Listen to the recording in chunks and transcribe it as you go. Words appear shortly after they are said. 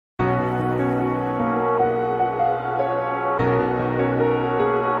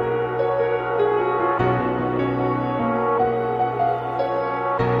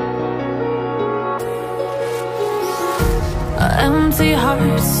empty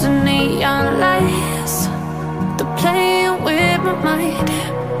hearts and neon lights. They're playing with my mind.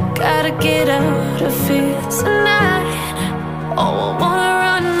 Gotta get out of here tonight. Oh, I wanna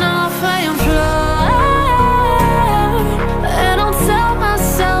run off and fly. And I'll tell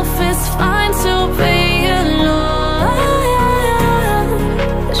myself it's fine to be alone,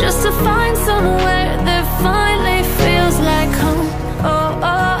 just to find somewhere that finally feels like home. Oh,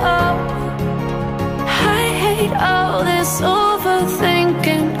 oh, oh. I hate all this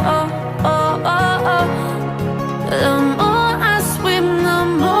overthinking. Oh, oh, oh, oh. The more I swim, the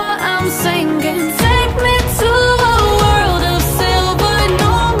more I'm sinking. Take me to a world of silver.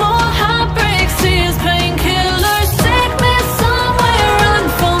 No more heartbreaks, tears, painkillers. Take me somewhere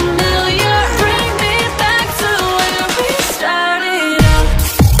unfamiliar. Bring me back to where we started out.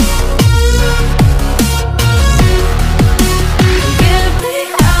 Get me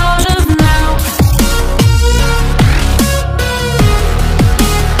out of now,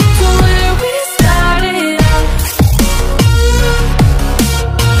 to where we started out.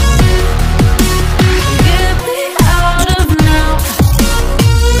 Get me out of now,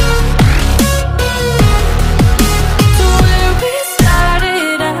 to where we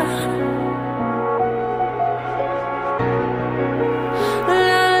started out.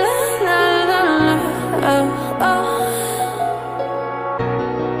 La la la la la, oh, oh.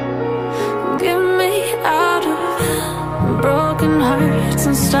 Get me out of broken hearts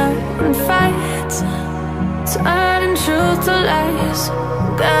and starting fights, turning truth to lies.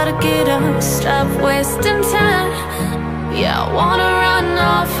 Gotta get up, stop wasting time. Yeah, I wanna run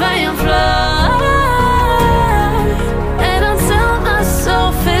off and fly.